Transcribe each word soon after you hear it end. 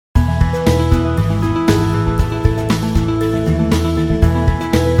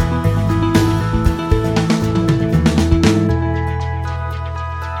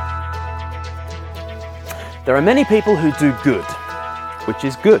There are many people who do good, which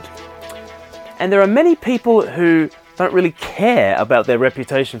is good. And there are many people who don't really care about their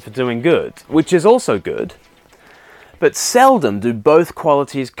reputation for doing good, which is also good. But seldom do both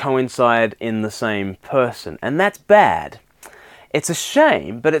qualities coincide in the same person, and that's bad. It's a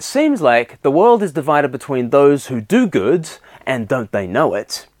shame, but it seems like the world is divided between those who do good, and don't they know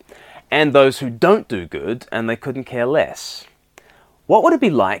it, and those who don't do good, and they couldn't care less. What would it be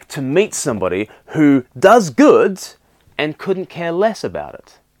like to meet somebody who does good and couldn't care less about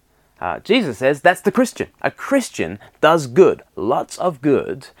it? Jesus says that's the Christian. A Christian does good, lots of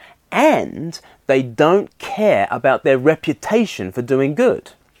good, and they don't care about their reputation for doing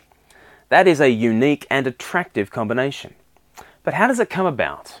good. That is a unique and attractive combination. But how does it come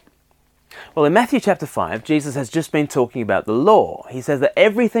about? Well, in Matthew chapter 5, Jesus has just been talking about the law. He says that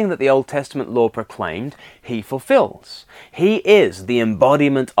everything that the Old Testament law proclaimed, he fulfills. He is the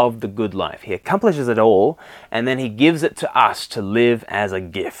embodiment of the good life. He accomplishes it all, and then he gives it to us to live as a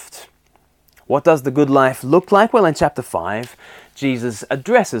gift. What does the good life look like? Well, in chapter 5, Jesus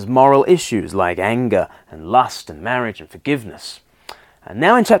addresses moral issues like anger and lust and marriage and forgiveness. And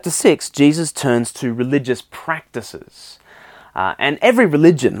now in chapter 6, Jesus turns to religious practices. And every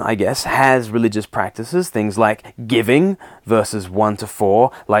religion, I guess, has religious practices, things like giving, verses 1 to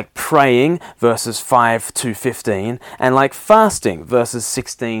 4, like praying, verses 5 to 15, and like fasting, verses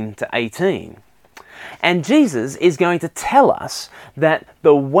 16 to 18. And Jesus is going to tell us that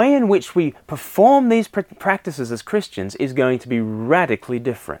the way in which we perform these practices as Christians is going to be radically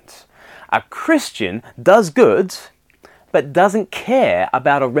different. A Christian does good, but doesn't care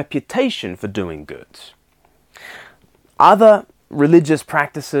about a reputation for doing good. Other religious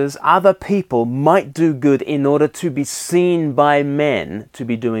practices, other people might do good in order to be seen by men to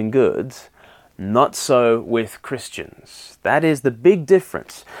be doing good. Not so with Christians. That is the big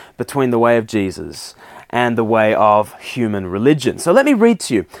difference between the way of Jesus and the way of human religion. So let me read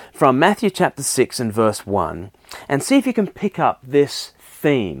to you from Matthew chapter 6 and verse 1 and see if you can pick up this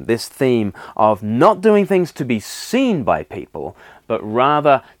theme of not doing things to be seen by people, but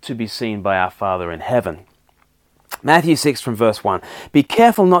rather to be seen by our Father in heaven. Matthew 6 from verse 1. Be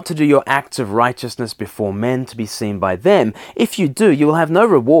careful not to do your acts of righteousness before men to be seen by them. If you do, you will have no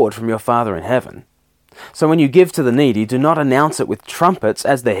reward from your Father in heaven. So when you give to the needy, do not announce it with trumpets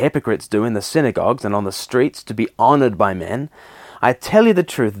as the hypocrites do in the synagogues and on the streets to be honored by men. I tell you the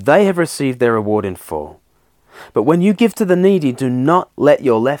truth, they have received their reward in full. But when you give to the needy, do not let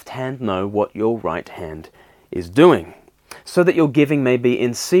your left hand know what your right hand is doing, so that your giving may be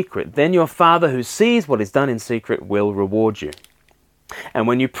in secret. Then your Father who sees what is done in secret will reward you. And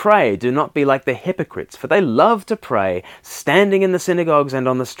when you pray, do not be like the hypocrites, for they love to pray, standing in the synagogues and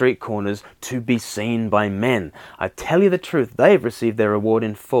on the street corners, to be seen by men. I tell you the truth, they have received their reward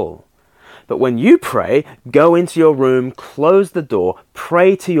in full. But when you pray, go into your room, close the door,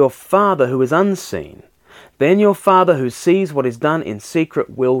 pray to your Father who is unseen. Then your Father who sees what is done in secret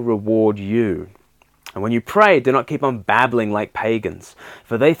will reward you. And when you pray, do not keep on babbling like pagans,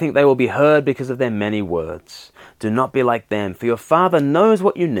 for they think they will be heard because of their many words. Do not be like them, for your Father knows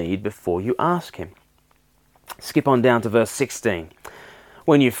what you need before you ask him. Skip on down to verse 16.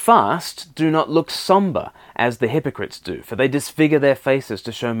 When you fast, do not look somber, as the hypocrites do, for they disfigure their faces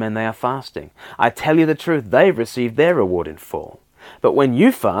to show men they are fasting. I tell you the truth, they've received their reward in full. But when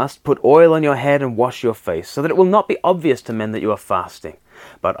you fast, put oil on your head and wash your face, so that it will not be obvious to men that you are fasting,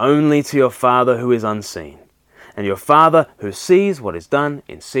 but only to your Father who is unseen. And your Father who sees what is done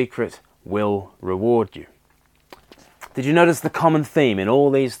in secret will reward you. Did you notice the common theme in all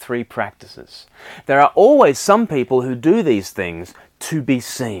these three practices? There are always some people who do these things to be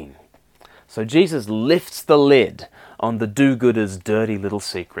seen. So Jesus lifts the lid on the do-gooders' dirty little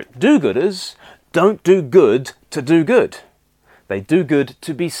secret. Do-gooders don't do good to do good. They do good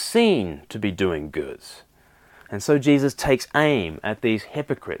to be seen to be doing good. And so Jesus takes aim at these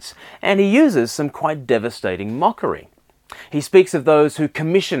hypocrites, and he uses some quite devastating mockery. He speaks of those who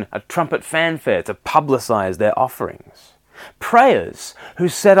commission a trumpet fanfare to publicize their offerings. Prayers who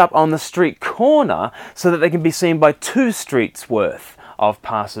set up on the street corner so that they can be seen by 2 streets worth of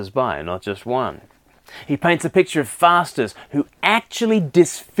passers-by, not just one. He paints a picture of fasters who actually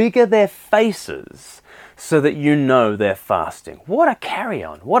disfigure their faces so that you know they're fasting. What a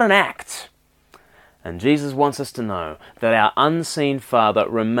carry-on, what an act! And Jesus wants us to know that our unseen Father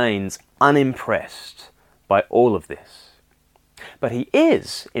remains unimpressed by all of this. But he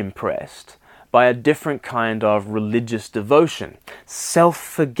is impressed by a different kind of religious devotion,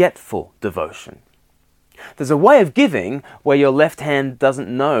 self-forgetful devotion. There's a way of giving where your left hand doesn't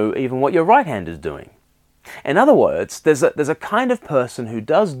know even what your right hand is doing. In other words, there's a kind of person who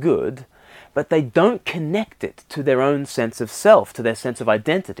does good, but they don't connect it to their own sense of self, to their sense of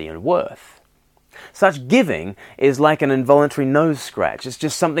identity and worth. Such giving is like an involuntary nose scratch. It's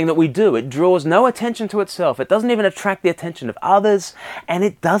just something that we do. It draws no attention to itself. It doesn't even attract the attention of others, and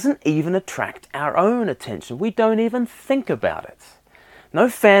it doesn't even attract our own attention. We don't even think about it. No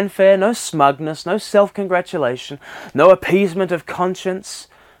fanfare, no smugness, no self-congratulation, no appeasement of conscience,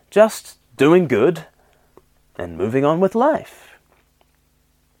 just doing good and moving on with life.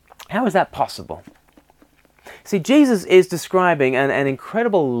 How is that possible? See, Jesus is describing an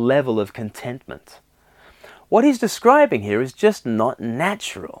incredible level of contentment. What he's describing here is just not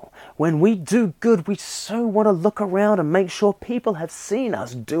natural. When we do good, we so want to look around and make sure people have seen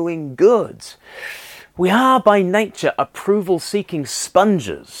us doing good. We are by nature approval-seeking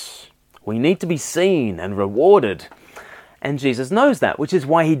sponges. We need to be seen and rewarded. And Jesus knows that, which is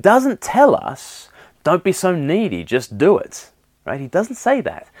why he doesn't tell us, don't be so needy, just do it. Right? He doesn't say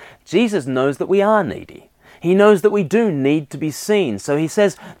that. Jesus knows that we are needy. He knows that we do need to be seen. So he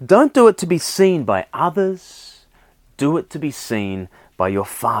says, don't do it to be seen by others. Do it to be seen by your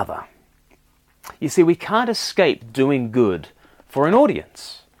Father. You see, we can't escape doing good for an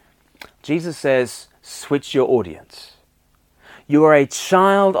audience. Jesus says, switch your audience. You are a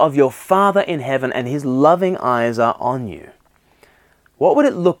child of your Father in heaven, and his loving eyes are on you. What would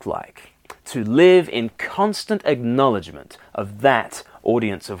it look like to live in constant acknowledgement of that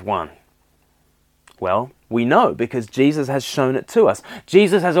audience of one? Well, we know because Jesus has shown it to us.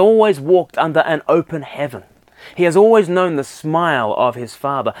 Jesus has always walked under an open heaven. He has always known the smile of his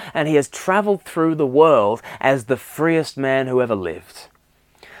Father, and he has traveled through the world as the freest man who ever lived.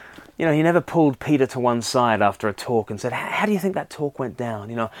 You know, he never pulled Peter to one side after a talk and said, how do you think that talk went down?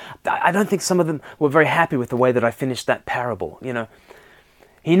 You know, I don't think some of them were very happy with the way that I finished that parable. You know,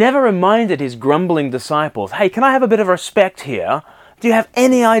 he never reminded his grumbling disciples, hey, can I have a bit of respect here? Do you have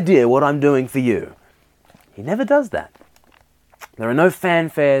any idea what I'm doing for you? He never does that. There are no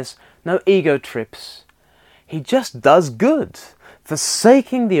fanfares, no ego trips. He just does good,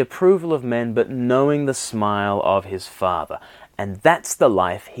 forsaking the approval of men, but knowing the smile of his Father. And that's the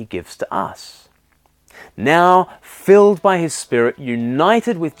life he gives to us. Now, filled by his Spirit,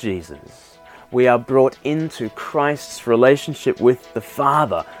 united with Jesus, we are brought into Christ's relationship with the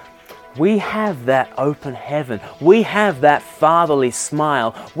Father. We have that open heaven. We have that fatherly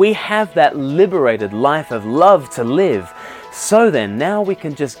smile. We have that liberated life of love to live. So then, now we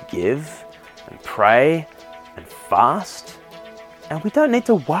can just give and pray and fast, and we don't need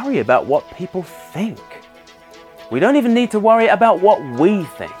to worry about what people think. We don't even need to worry about what we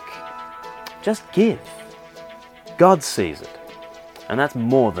think. Just give. God sees it, and that's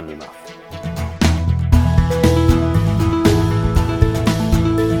more than enough.